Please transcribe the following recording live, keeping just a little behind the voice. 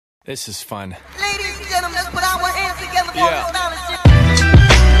This is fun. Ladies and gentlemen, let's put our hands together for Yeah. this fellowship.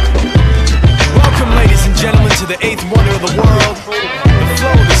 Welcome, ladies and gentlemen, to the eighth wonder of the world, the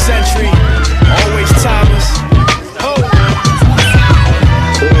flow of the century, always timeless. Oh.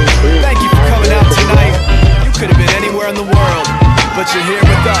 Thank you for coming out tonight. You could have been anywhere in the world, but you're here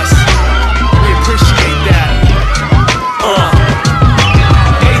with us. We appreciate that.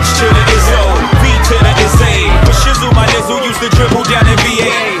 H to the Izzo, V to the Izzy. But Shizzle, my nizzle, used to dribble down in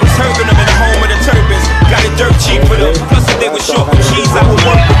VA. Was serving them in the home of the turbans. Got it dirt cheap for them. Plus if they were short with cheese, I would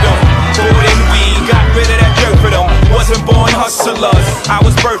work with them. Bought in weed, got rid of that dirt for them. Wasn't born hustlers, I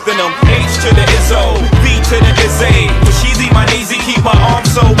was birthing them. H to the Izzo, V to the Izzy. But Sheezy, my kneesy, keep my arms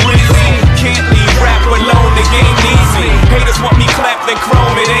so breezy. Can't leave rap alone, the game needs me. Haters want me clapped and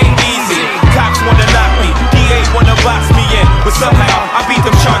chrome, it ain't easy. Cops wanna knock me, DA wanna box me in. But somehow, I beat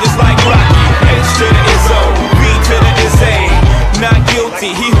them charges like Rocky. H to the Izzo, V to the Izzy. Not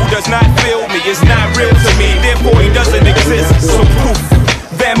guilty, he who does not feel me is not real to me. Therefore he doesn't exist, so poof.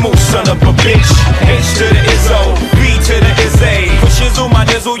 That move, son of a bitch. H to the Izzo, V to the Izzy. For Shizzle, my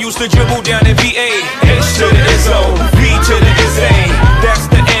nizzle used to dribble down in VA. H to the Izzo, V to the Izzy. That's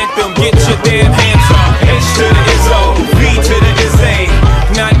the anthem, get your damn hands up. H to the Izzo, V to the Izzy.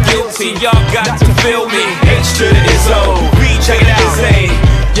 Not guilty, y'all got to feel me. H to the Izzo, V to the Izzy.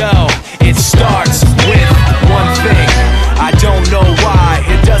 Yo, it starts with one thing. I don't know why,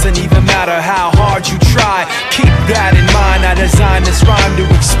 it doesn't even matter how hard you try. Keep that in mind, I designed this rhyme to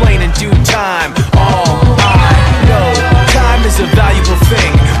explain in due time. All I know, time is a valuable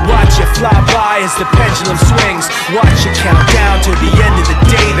thing. Watch it fly by as the pendulum swings. Watch it count down to the end of the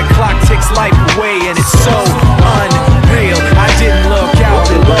day. The clock takes life away and it's so unreal. I didn't look out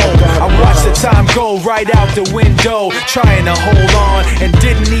below, I watched the time go right out the window. Trying to hold on and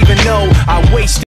didn't even know I wasted